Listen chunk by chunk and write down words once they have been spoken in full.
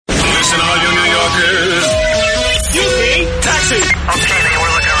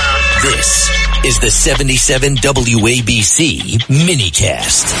This is the 77 WABC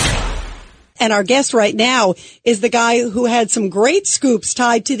minicast. And our guest right now is the guy who had some great scoops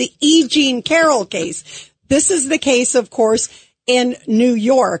tied to the E. Jean Carroll case. This is the case, of course, in New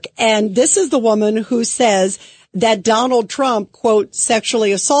York. And this is the woman who says that Donald Trump, quote,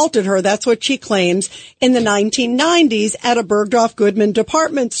 sexually assaulted her. That's what she claims in the 1990s at a Bergdorf Goodman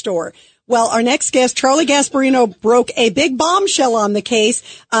department store. Well, our next guest, Charlie Gasparino, broke a big bombshell on the case,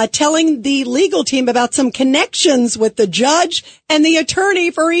 telling the legal team about some connections with the judge and the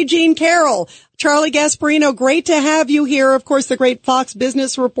attorney for E. Jean Carroll. Charlie Gasparino, great to have you here. Of course, the great Fox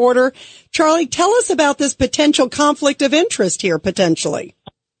business reporter. Charlie, tell us about this potential conflict of interest here, potentially.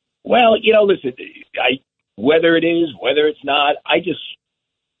 Well, listen, whether it is, whether it's not, I just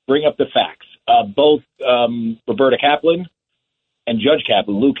bring up the facts. Both Roberta Kaplan and Judge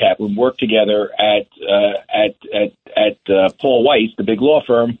Kaplan, Lou Kaplan, worked together at Paul Weiss, the big law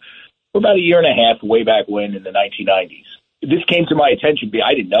firm, for about a year and a half, way back when in the 1990s. This came to my attention.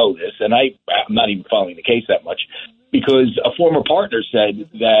 I didn't know this, and I'm not even following the case that much, because a former partner said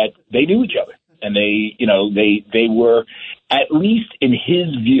that they knew each other, and they were, at least in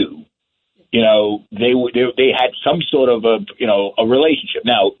his view, they had some sort of a relationship.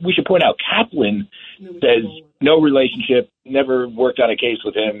 Now, we should point out, Kaplan says no relationship, never worked on a case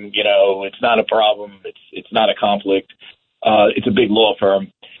with him. It's not a problem. It's not a conflict. It's a big law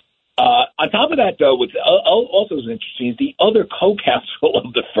firm. On top of that, though, what's also is interesting is the other co-counsel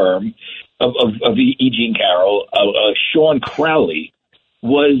of the firm of E. Jean Carroll, Sean Crowley,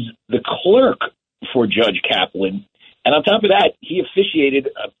 was the clerk for Judge Kaplan. And on top of that, he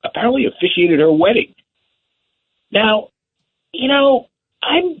apparently officiated her wedding. Now,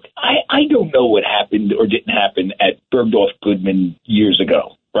 I don't know what happened or didn't happen at Bergdorf Goodman years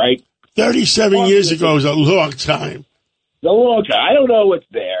ago, right? 37 years ago is a long time. A long time. I don't know what's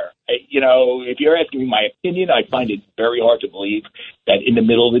there. If you're asking me my opinion, I find it very hard to believe that in the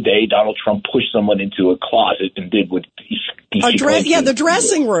middle of the day, Donald Trump pushed someone into a closet and did what the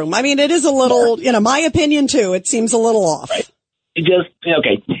dressing room. I mean, it is a little, my opinion too. It seems a little off. Right.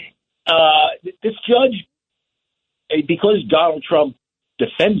 Okay. This judge, because Donald Trump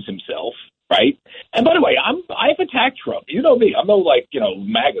defends himself, right? And by the way, I've attacked Trump. You know me. I'm no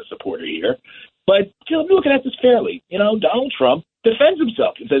MAGA supporter here. But I'm looking at this fairly. Donald Trump defends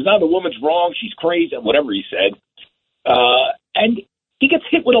himself and says, no, the woman's wrong. She's crazy, whatever he said. And he gets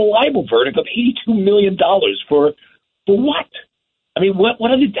hit with a libel verdict of $82 million for what? I mean, what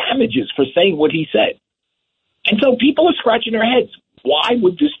are the damages for saying what he said? And so people are scratching their heads. Why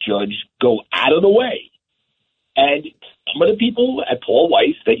would this judge go out of the way? And some of the people at Paul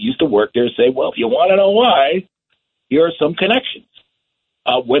Weiss that used to work there say, well, if you want to know why, here are some connections.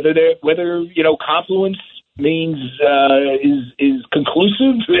 Whether confluence means is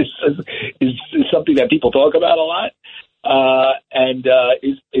conclusive is something that people talk about a lot, and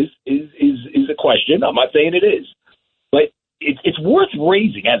is a question. I'm not saying it is, but it's worth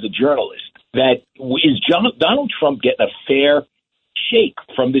raising as a journalist. That is Donald Trump getting a fair shake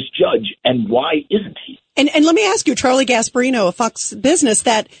from this judge, and why isn't he? And let me ask you, Charlie Gasparino of Fox Business,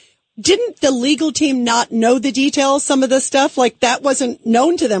 that didn't the legal team not know the details, some of this stuff? Like that wasn't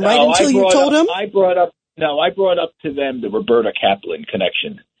known to them, right? Until you told them? I brought up to them the Roberta Kaplan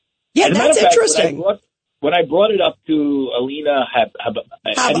connection. Yeah, that's interesting. When I brought it up to Alina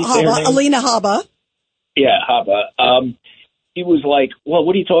Alina Habba. Yeah, Habba. He was like, well,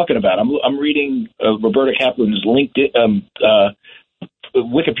 what are you talking about? I'm reading Roberta Kaplan's LinkedIn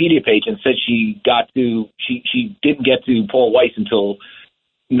Wikipedia page, and said she didn't get to Paul Weiss until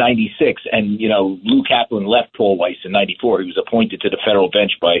 96, and Lou Kaplan left Paul Weiss in 94. He was appointed to the federal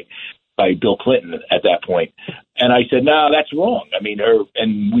bench by Bill Clinton at that point. And I said, no, that's wrong. I mean,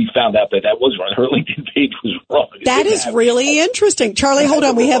 and we found out that was wrong. Her LinkedIn page was wrong. That is really interesting. Charlie, hold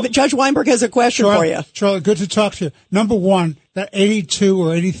on. Judge Weinberg has a question for you. Charlie, good to talk to you. Number one, that $82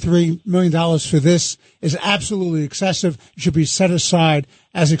 or $83 million for this is absolutely excessive. It should be set aside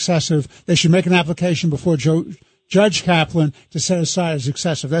as excessive. They should make an application before Judge Kaplan to set aside as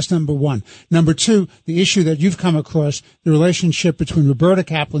excessive. That's number one. Number two, the issue that you've come across, the relationship between Roberta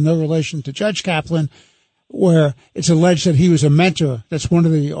Kaplan, no relation to Judge Kaplan, where it's alleged that he was a mentor. That's one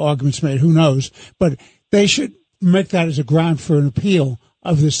of the arguments made. Who knows? But they should make that as a ground for an appeal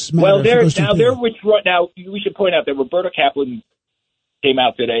of this matter. Well, now we should point out that Roberta Kaplan came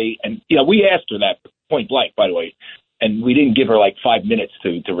out today, and we asked her that point blank, by the way. And we didn't give her like 5 minutes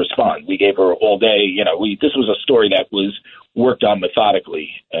to respond. We gave her all day. This was a story that was worked on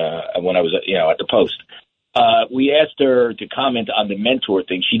methodically when I was, at the Post. We asked her to comment on the mentor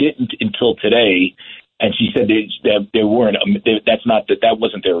thing. She didn't until today. And she said there weren't. That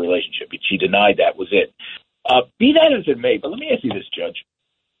wasn't their relationship. She denied that was it. Be that as it may, but let me ask you this, Judge: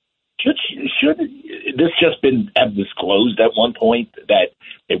 should this just have disclosed at one point that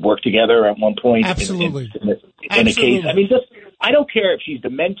they worked together at one point? Absolutely. In a case, I mean, I don't care if she's the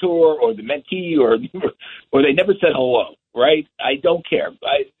mentor or the mentee or they never said hello, right? I don't care.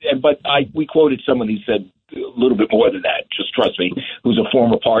 We quoted someone who said a little bit more than that. Just trust me, who's a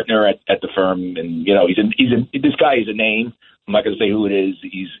former partner at the firm, and this guy is a name. I'm not going to say who it is.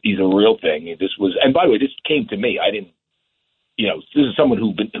 He's a real thing. And by the way, this came to me. I didn't. This is someone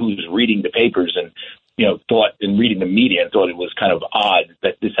who's reading the papers and thought and reading the media and thought it was kind of odd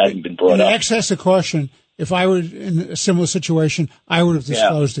that this hadn't been brought up. In excess of caution, if I were in a similar situation, I would have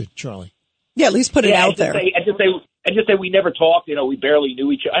disclosed it, Charlie. Yeah, at least put it out there. And just say we never talked. We barely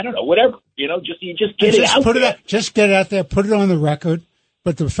knew each other. I don't know, whatever. Just get it out there. Just get it out there. Put it on the record.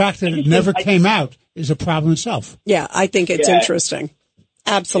 But the fact that it never came out is a problem itself. Yeah, I think it's interesting.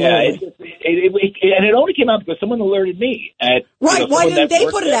 Absolutely. Yeah, and it only came out because someone alerted me. Right. Why didn't they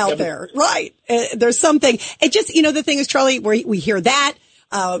put it out there? Right. There's something. It just, the thing is, Charlie, we hear that.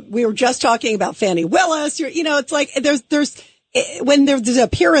 We were just talking about Fannie Willis. It's like when there's an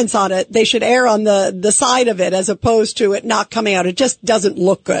appearance on it, they should err on the side of it as opposed to it not coming out. It just doesn't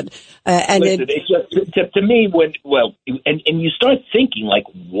look good. It's just, to me, and you start thinking, like,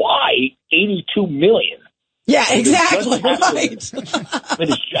 why $82 million? Yeah, exactly. Right.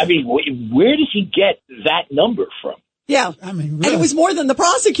 I mean, where does he get that number from? Yeah. I mean, really? And it was more than the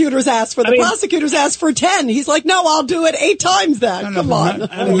prosecutors asked for. The prosecutors asked for 10. He's like, no, I'll do it 8 times that. Come on.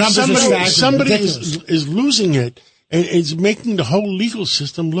 Somebody is losing it, and it's making the whole legal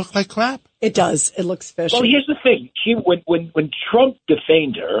system look like crap. It does. It looks fishy. Well, here's the thing. When Trump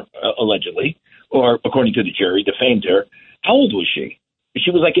defamed her, allegedly, or according to the jury, defamed her, how old was she?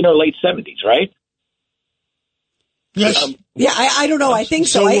 She was like in her late 70s, right? Yes. I don't know. I think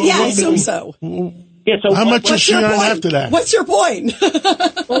so. I assume so. Yeah. So how much is she on after that? What's your point?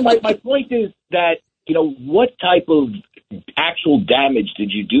 Well, my point is that what type of actual damage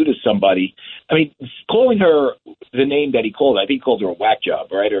did you do to somebody? I mean, calling her the name that he called, I think he called her a whack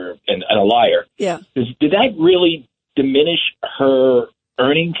job, right, and a liar. Yeah. Did that really diminish her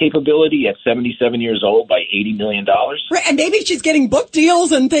earning capability at 77 years old by $80 million? Right, and maybe she's getting book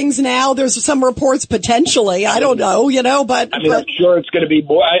deals and things now. There's some reports potentially. I don't know, but I'm sure it's going to be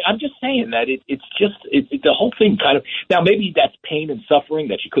more. I'm just saying that it's the whole thing kind of. Now, maybe that's pain and suffering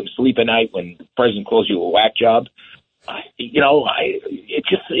that she couldn't sleep at night when the president calls you a whack job.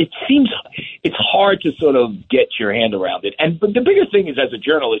 It seems it's hard to sort of get your hand around it. But the bigger thing is, as a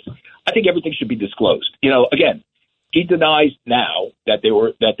journalist, I think everything should be disclosed. Again. He denies now that they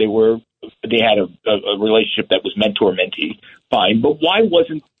had a relationship that was mentor-mentee. Fine, but why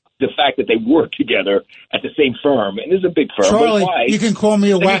wasn't the fact that they worked together at the same firm, and this is a big firm? Charlie, why? You can call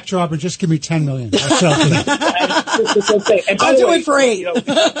me a whack job and just give me $10 million. I'll do it for 8.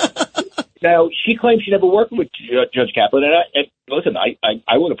 Now, she claims she never worked with Judge Kaplan, and listen, I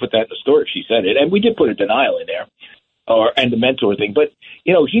would have put that in the story if she said it, and we did put a denial in there. And the mentor thing, but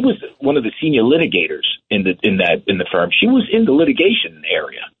he was one of the senior litigators in the firm. She was in the litigation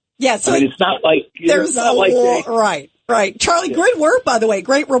area. Yeah, so it's not like right. Charlie, great work, by the way.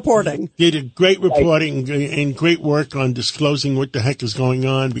 Great reporting. Did a great reporting and great work on disclosing what the heck is going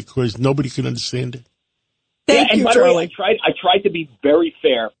on because nobody could understand it. Thank you, by Charlie. The way, I tried to be very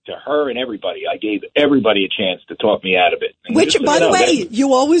fair to her and everybody. I gave everybody a chance to talk me out of it. Which, by the way,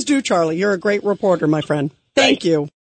 you always do, Charlie. You're a great reporter, my friend. Thank you.